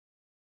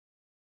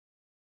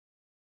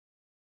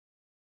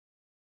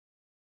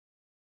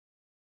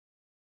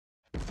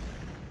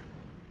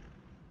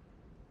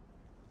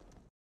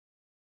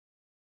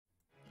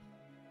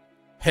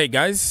Hey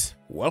guys,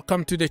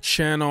 welcome to the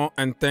channel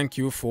and thank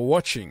you for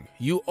watching.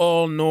 You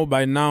all know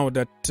by now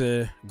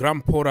that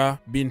Graham Potter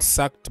been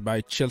sacked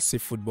by Chelsea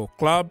Football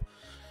Club,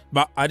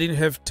 but I didn't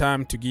have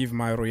time to give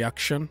my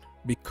reaction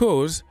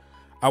because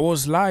I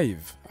was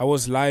live. I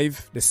was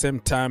live the same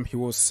time he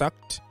was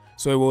sacked,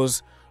 so it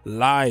was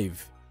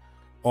live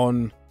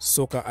on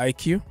Soccer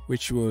IQ,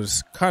 which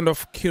was kind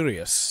of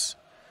curious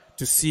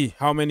to see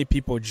how many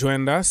people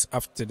joined us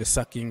after the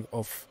sacking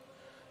of,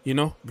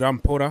 Graham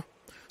Potter.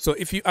 So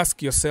if you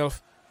ask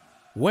yourself,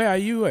 where are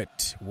you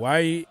at?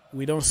 Why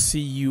we don't see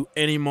you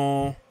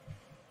anymore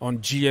on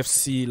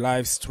GFC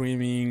live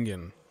streaming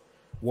and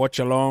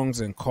watch-alongs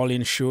and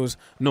call-in shows?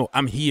 No,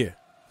 I'm here,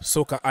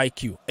 Soccer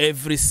IQ,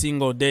 every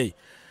single day.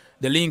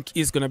 The link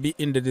is going to be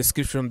in the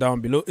description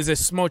down below. It's a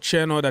small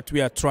channel that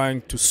we are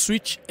trying to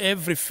switch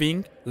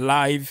everything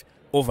live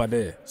over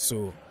there.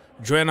 So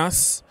join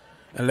us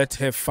and let's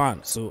have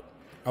fun. So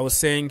I was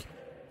saying,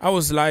 I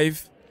was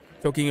live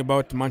talking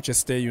about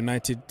Manchester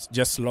United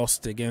just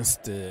lost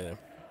against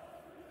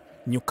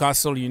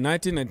Newcastle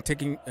United and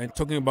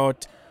talking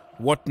about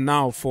what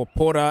now for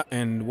Potter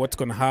and what's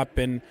going to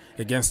happen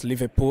against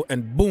Liverpool.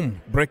 And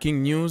boom,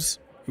 breaking news.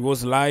 It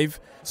was live,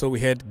 so we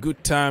had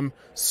good time.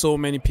 So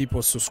many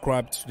people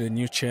subscribed to the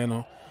new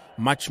channel.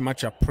 Much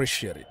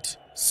appreciated.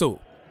 So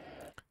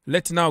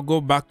let's now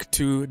go back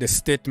to the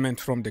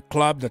statement from the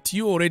club that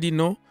you already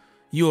know.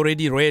 You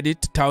already read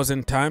it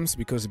 1,000 times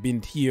because it's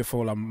been here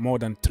for more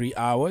than 3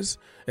 hours,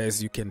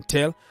 as you can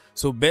tell.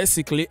 So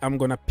basically, I'm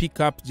going to pick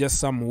up just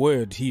some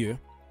word here.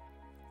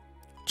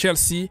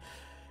 Chelsea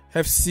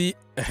FC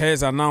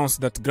has announced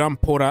that Graham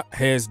Potter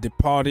has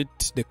departed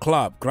the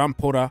club. Graham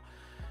Potter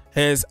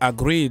has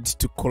agreed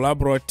to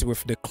collaborate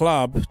with the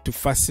club to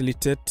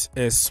facilitate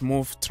a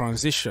smooth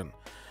transition.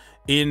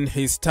 In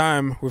his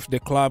time with the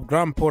club,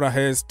 Graham Potter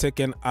has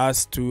taken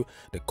us to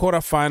the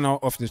quarterfinal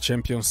of the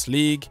Champions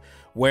League,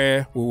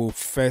 where we will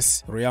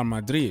face Real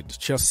Madrid.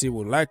 Chelsea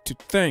would like to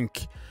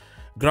thank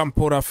Graham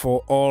Potter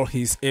for all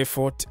his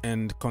effort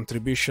and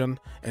contribution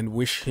and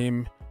wish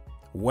him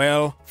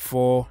well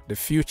for the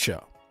future.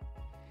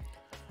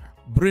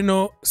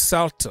 Bruno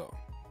Salter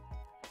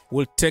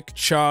will take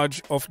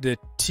charge of the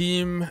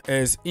team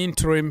as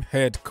interim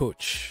head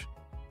coach.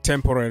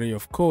 Temporary,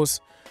 of course.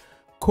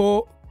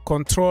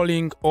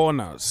 Co-controlling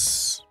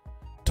owners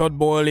Todd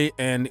Boehly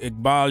and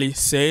Iqbali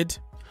said,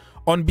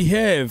 on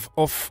behalf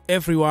of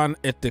everyone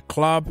at the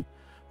club,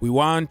 we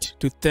want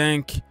to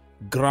thank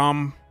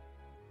Graham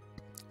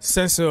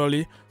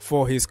sincerely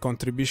for his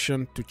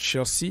contribution to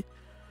Chelsea.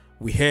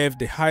 We have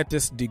the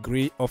highest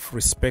degree of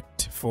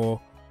respect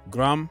for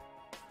Graham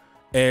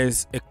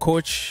as a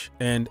coach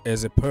and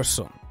as a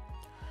person.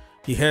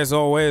 He has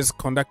always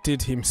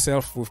conducted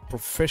himself with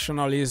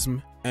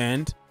professionalism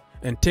and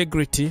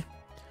integrity,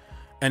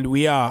 and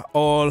we are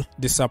all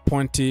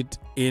disappointed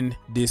in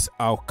this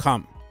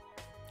outcome.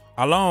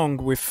 Along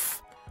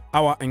with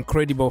our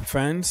incredible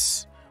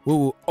fans, we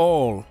will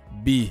all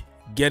be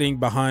getting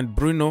behind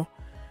Bruno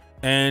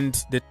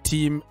and the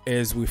team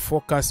as we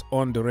focus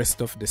on the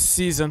rest of the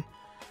season.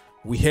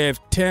 We have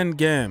 10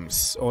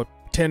 games or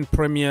 10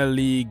 Premier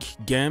League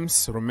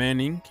games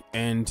remaining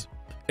and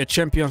a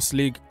Champions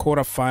League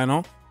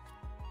quarterfinal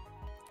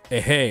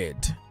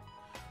ahead.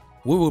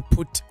 We will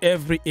put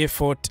every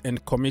effort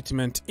and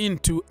commitment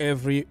into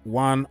every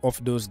one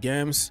of those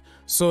games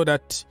so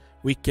that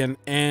we can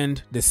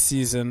end the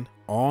season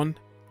on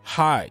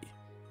high.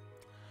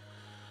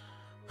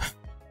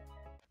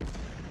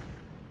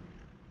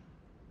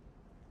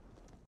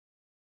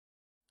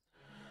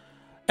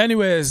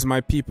 Anyways,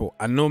 my people,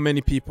 I know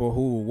many people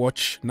who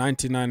watch.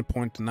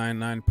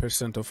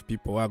 99.99% of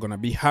people are going to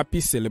be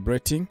happy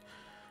celebrating.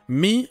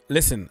 Me,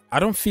 listen, I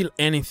don't feel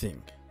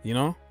anything,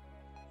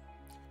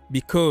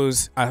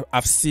 because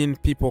I've seen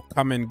people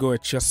come and go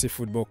at Chelsea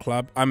Football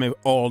Club. I'm an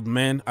old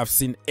man. I've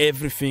seen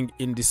everything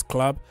in this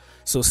club.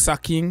 So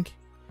sacking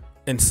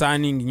and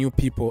signing new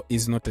people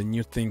is not a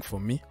new thing for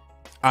me.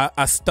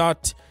 I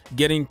start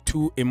getting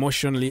too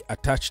emotionally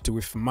attached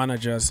with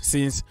managers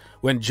since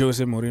when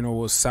Jose Mourinho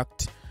was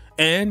sacked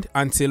and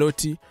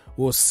Ancelotti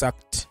was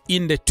sacked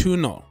in the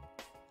tunnel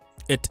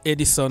at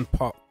Edison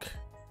Park.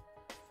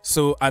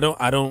 So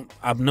I'm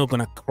not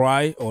gonna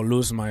cry or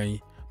lose my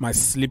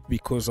sleep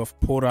because of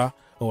Potter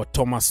or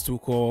Thomas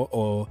Tuchel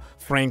or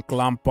Frank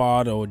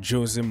Lampard or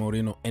Jose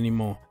Mourinho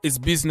anymore. It's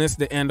business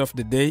the end of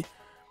the day.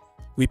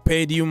 We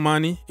paid you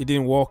money, it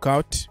didn't work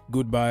out.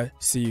 Goodbye,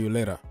 see you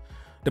later.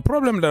 The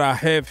problem that I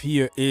have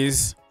here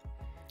is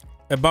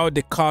about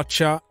the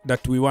culture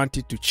that we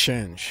wanted to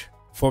change.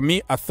 For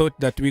me, I thought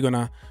that we're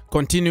gonna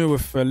continue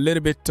with a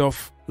little bit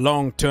of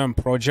long-term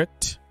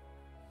project,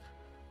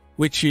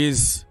 which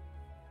is,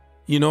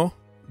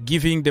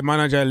 giving the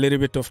manager a little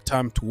bit of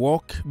time to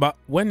work. But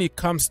when it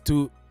comes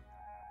to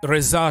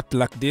result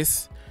like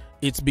this,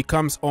 it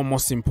becomes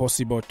almost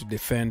impossible to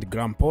defend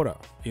Graham Potter.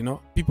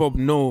 People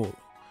know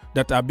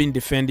that I've been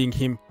defending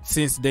him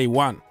since day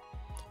one.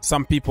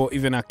 Some people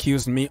even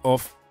accused me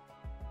of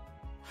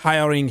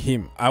hiring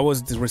him. I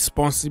was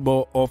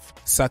responsible of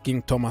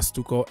sacking Thomas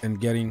Tuchel and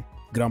getting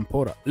Graham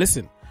Potter.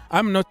 Listen,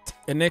 I'm not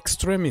an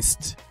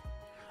extremist.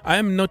 I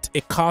am not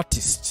a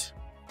cultist.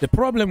 The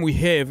problem we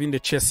have in the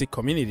Chelsea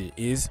community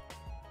is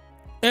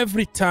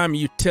every time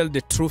you tell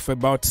the truth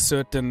about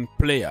certain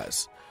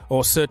players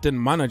or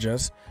certain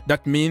managers,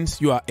 that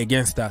means you are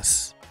against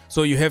us.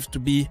 So you have to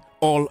be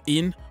all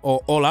in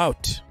or all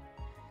out.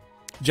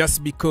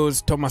 Just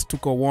because Thomas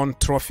Tuchel won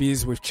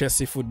trophies with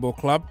Chelsea Football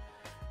Club,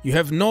 you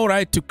have no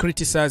right to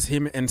criticize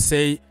him and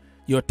say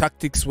your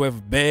tactics were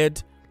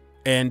bad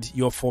and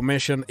your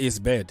formation is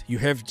bad. You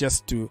have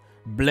just to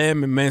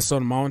blame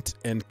Mason Mount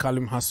and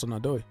Callum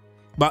Hudson-Odoi.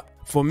 But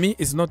for me,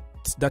 it's not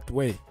that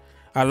way.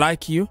 I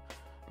like you,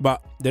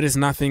 but there is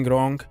nothing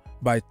wrong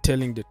by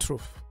telling the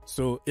truth.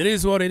 So it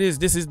is what it is.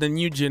 This is the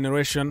new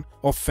generation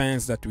of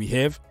fans that we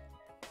have.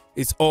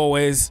 It's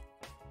always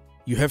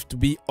you have to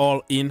be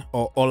all in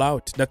or all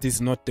out. That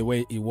is not the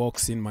way it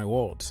works in my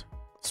world.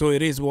 So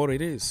it is what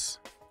it is.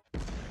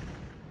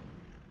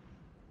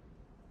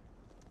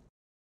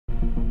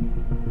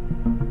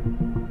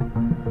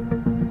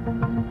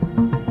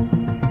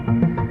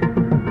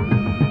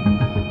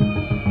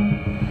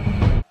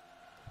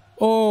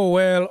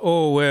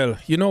 Oh well,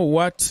 you know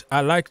what? I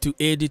like to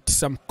edit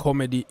some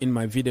comedy in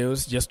my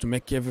videos just to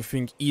make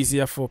everything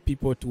easier for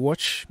people to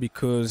watch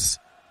because,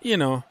 you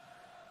know,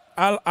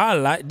 I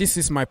like, this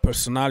is my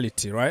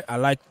personality, right? I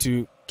like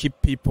to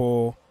keep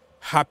people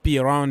happy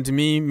around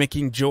me,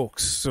 making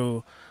jokes.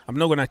 So I'm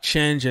not going to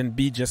change and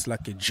be just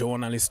like a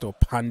journalist or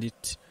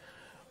pundit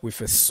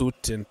with a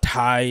suit and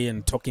tie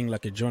and talking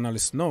like a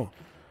journalist. No,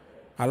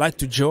 I like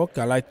to joke.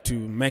 I like to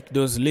make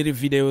those little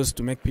videos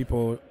to make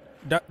people,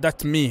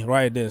 that's me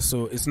right there.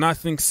 So it's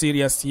nothing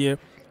serious here.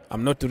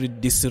 I'm not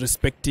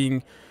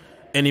disrespecting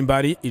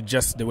anybody. It's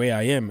just the way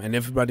I am. And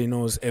everybody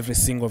knows every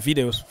single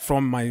video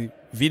from my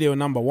video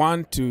number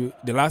 1 to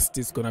the last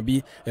is going to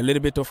be a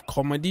little bit of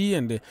comedy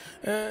and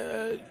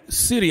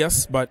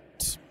serious,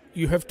 but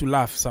you have to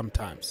laugh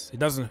sometimes. It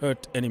doesn't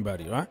hurt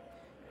anybody, right?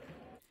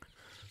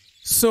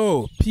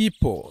 So,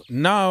 people,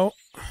 now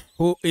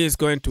who is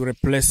going to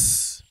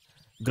replace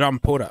Graham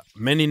Potter?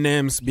 Many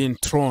names being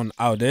thrown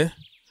out there.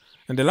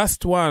 And the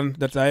last one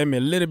that I am a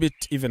little bit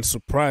even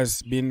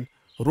surprised being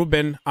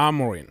Ruben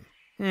Amorim.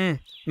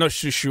 Not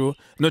sure,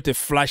 not a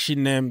flashy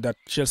name that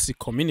Chelsea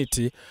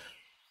community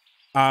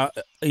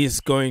is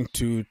going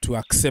to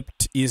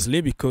accept easily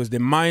because the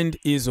mind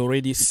is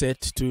already set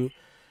to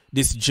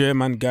this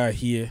German guy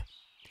here,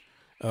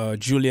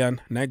 Julian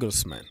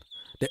Nagelsmann.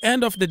 The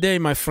end of the day,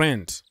 my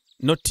friend,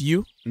 not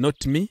you,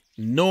 not me,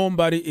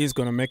 nobody is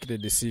going to make the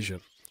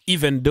decision.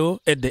 Even though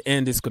at the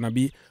end it's going to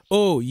be,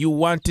 oh, you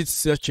wanted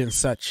such and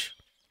such.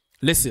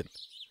 Listen,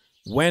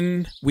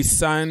 when we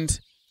signed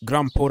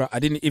Graham Potter, I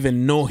didn't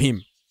even know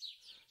him.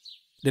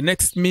 The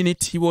next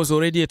minute, he was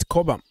already at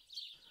Cobham.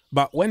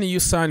 But when you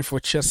sign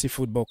for Chelsea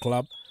Football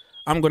Club,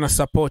 I'm going to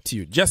support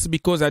you. Just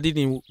because I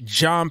didn't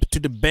jump to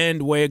the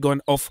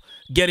bandwagon of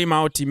get him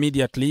out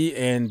immediately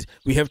and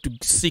we have to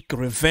seek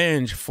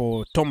revenge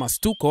for Thomas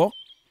Tuchel,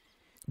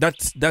 that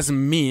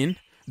doesn't mean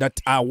that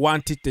I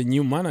wanted a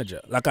new manager.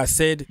 Like I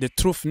said, the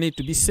truth needs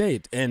to be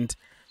said. And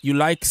you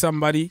like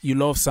somebody, you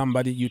love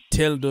somebody, you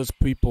tell those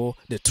people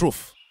the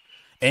truth.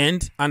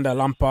 And under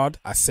Lampard,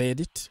 I said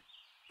it.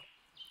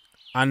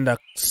 Under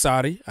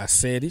Sarri, I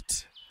said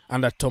it.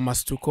 Under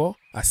Thomas Tuchel,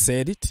 I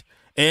said it.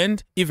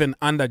 And even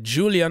under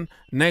Julian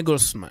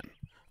Nagelsmann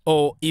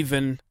or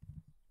even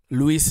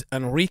Luis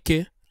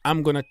Enrique,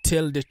 I'm going to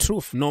tell the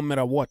truth no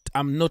matter what.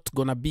 I'm not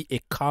going to be a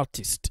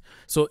cultist.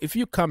 So if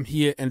you come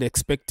here and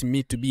expect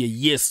me to be a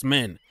yes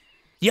man,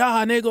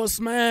 yeah,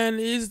 Nagelsmann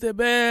is the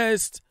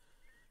best.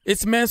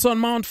 It's Mason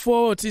Mount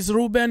fault. It's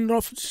Ruben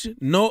Ruff.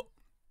 No,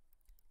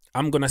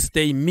 I'm going to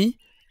stay me.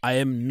 I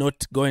am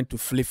not going to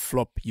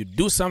flip-flop. You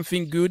do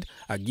something good,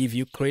 I give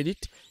you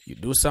credit. You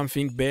do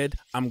something bad,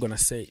 I'm going to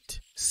say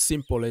it.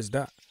 Simple as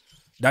that.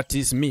 That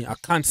is me. I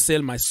can't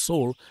sell my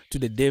soul to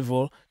the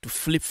devil to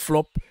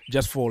flip-flop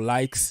just for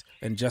likes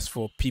and just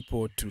for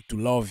people to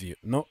love you.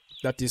 No,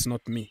 that is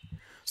not me.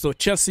 So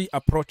Chelsea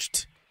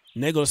approached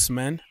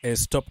Nagelsmann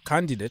as top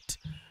candidate.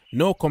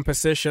 No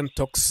compensation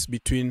talks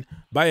between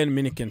Bayern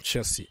Munich and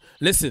Chelsea.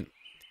 Listen,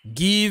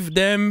 give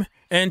them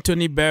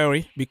Anthony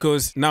Barry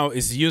because now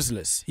it's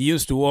useless. He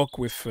used to work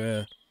with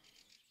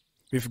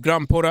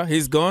Graham Potter.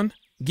 He's gone.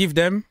 Give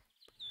them,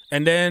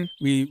 and then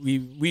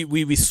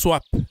we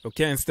swap.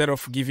 Okay, instead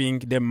of giving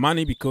them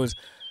money because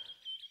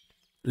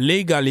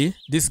legally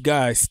this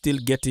guy is still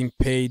getting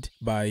paid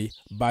by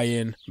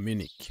Bayern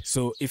Munich.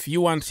 So if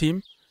you want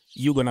him,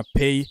 you're gonna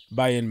pay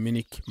Bayern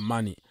Munich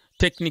money.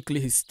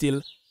 Technically, he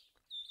still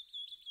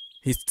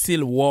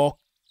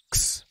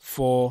works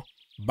for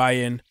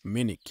Bayern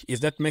Munich.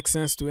 Is that make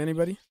sense to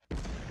anybody?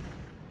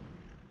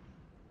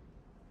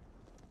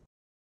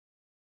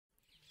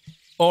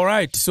 All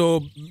right,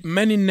 so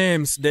many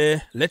names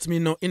there. Let me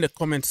know in the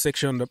comment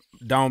section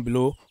down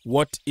below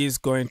what is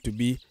going to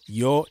be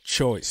your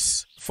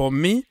choice. For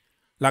me,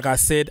 like I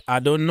said, I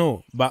don't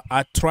know, but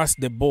I trust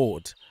the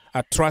board.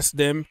 I trust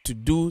them to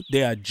do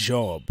their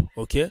job,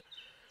 okay?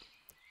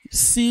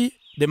 See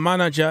the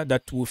manager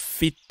that will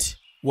fit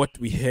what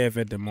we have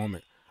at the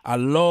moment. I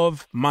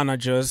love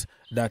managers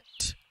that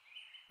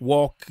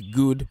work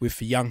good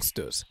with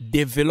youngsters.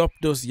 Develop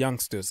those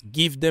youngsters.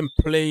 Give them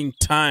playing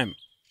time.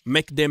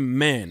 Make them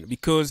men.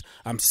 Because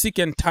I'm sick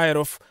and tired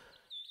of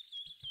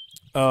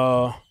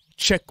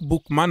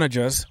checkbook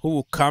managers who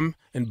will come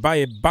and buy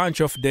a bunch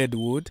of dead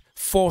wood,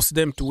 force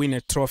them to win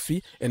a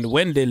trophy, and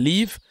when they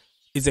leave,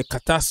 it's a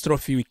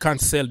catastrophe. We can't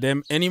sell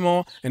them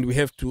anymore, and we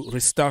have to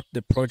restart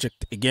the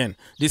project again.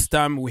 This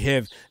time we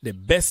have the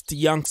best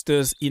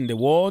youngsters in the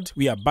world.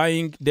 We are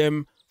buying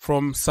them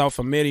from South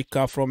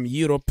America, from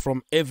Europe,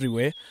 from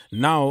everywhere.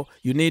 Now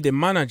you need a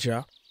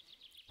manager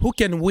who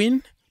can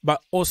win,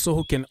 but also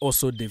who can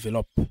also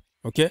develop.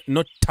 Okay,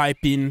 not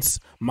type-ins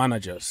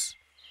managers.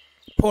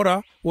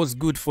 Porter was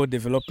good for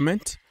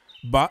development,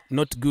 but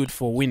not good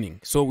for winning.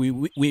 So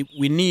we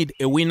need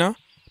a winner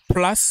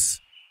plus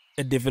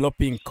a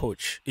developing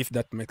coach, if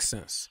that makes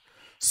sense.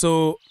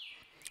 So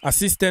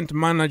assistant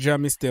manager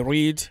Mr.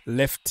 Reed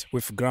left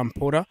with Graham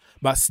Porter,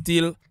 but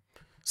still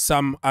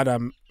some other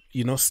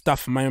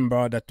staff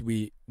member that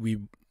we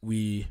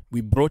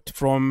brought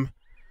from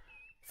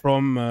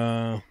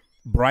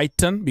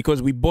Brighton,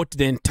 because we bought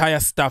the entire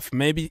staff,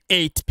 maybe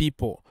 8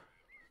 people.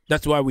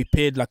 That's why we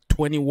paid like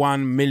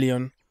 21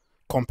 million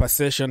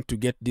compensation to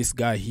get this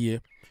guy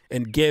here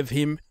and gave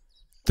him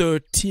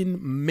 13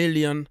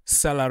 million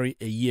salary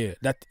a year.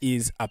 That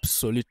is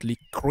absolutely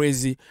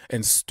crazy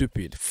and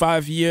stupid.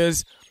 5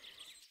 years,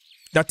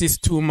 that is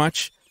too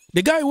much.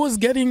 The guy was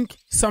getting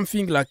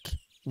something like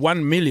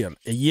 1 million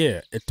a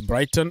year at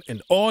Brighton,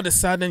 and all of a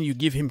sudden you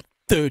give him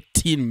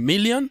 13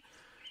 million.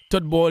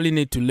 Todd Boehly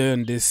need to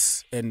learn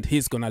this, and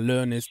he's gonna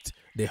learn it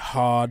the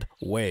hard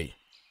way.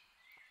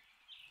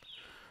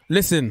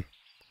 Listen,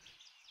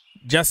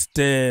 just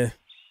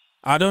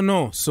I don't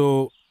know.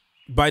 So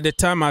by the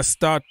time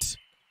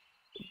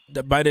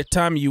by the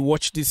time you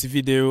watch this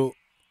video,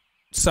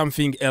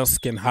 something else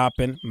can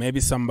happen. Maybe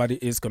somebody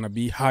is gonna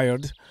be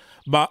hired,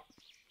 but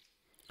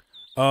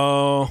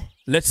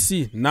let's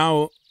see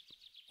now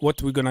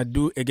what we're gonna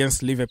do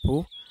against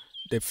Liverpool.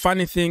 The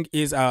funny thing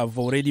is I've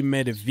already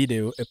made a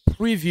video, a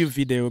preview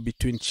video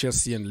between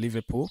Chelsea and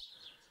Liverpool,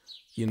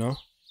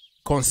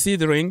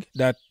 considering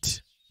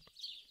that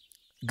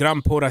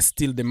Graham Porter is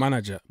still the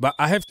manager. But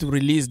I have to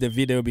release the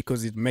video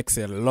because it makes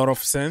a lot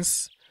of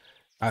sense.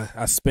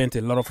 I spent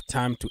a lot of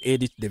time to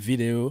edit the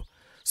video,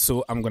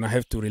 so I'm going to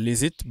have to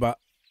release it. But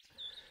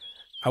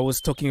I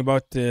was talking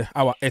about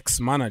our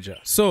ex-manager.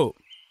 So,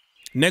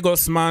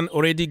 Nagelsmann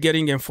already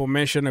getting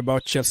information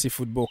about Chelsea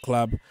Football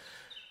Club,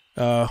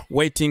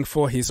 waiting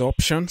for his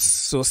options.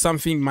 So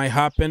something might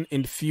happen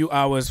in a few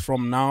hours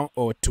from now,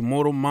 or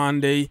tomorrow,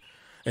 Monday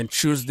and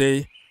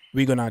Tuesday.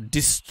 We're going to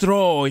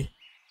destroy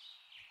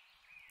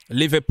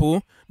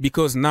Liverpool,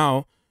 because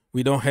now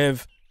we don't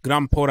have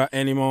Graham Porter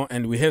anymore,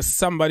 and we have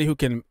somebody who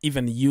can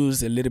even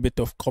use a little bit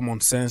of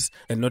common sense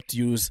and not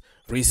use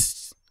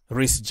Reece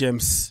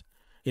James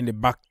in the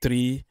back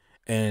three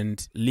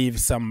and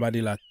leave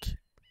somebody like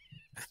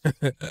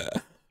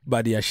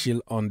Buddy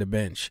Ashil on the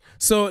bench.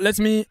 So let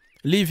me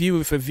leave you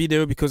with a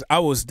video, because I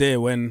was there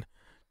when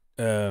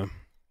the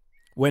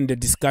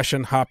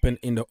discussion happened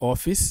in the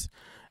office,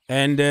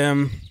 and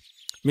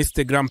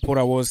Mr. Graham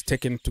Porter was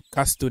taken to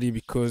custody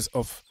because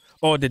of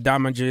all the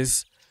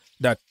damages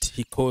that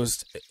he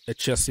caused a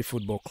Chelsea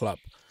Football Club.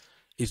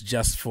 It's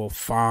just for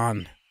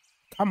fun.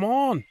 Come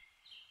on.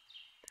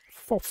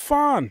 For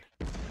fun.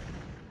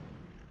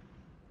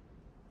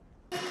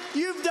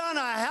 You've done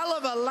a hell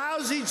of a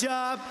lousy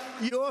job.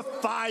 You're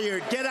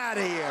fired. Get out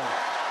of here.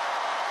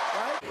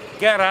 Right?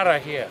 Get out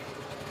of here.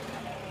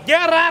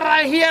 Get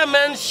out of here,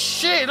 man.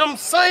 Shit, I'm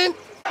saying.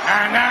 Oh,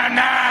 no.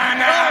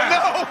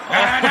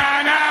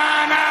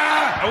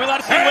 Are we allowed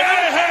to say what?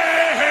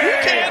 You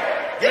can't.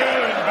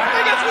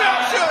 I guess we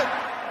all should.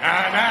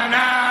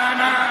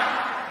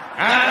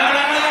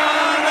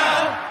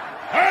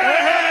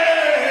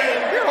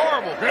 You're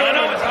horrible. I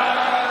know it's hard.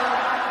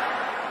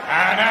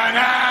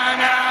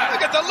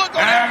 Look at the look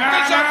on that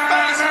bitch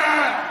face.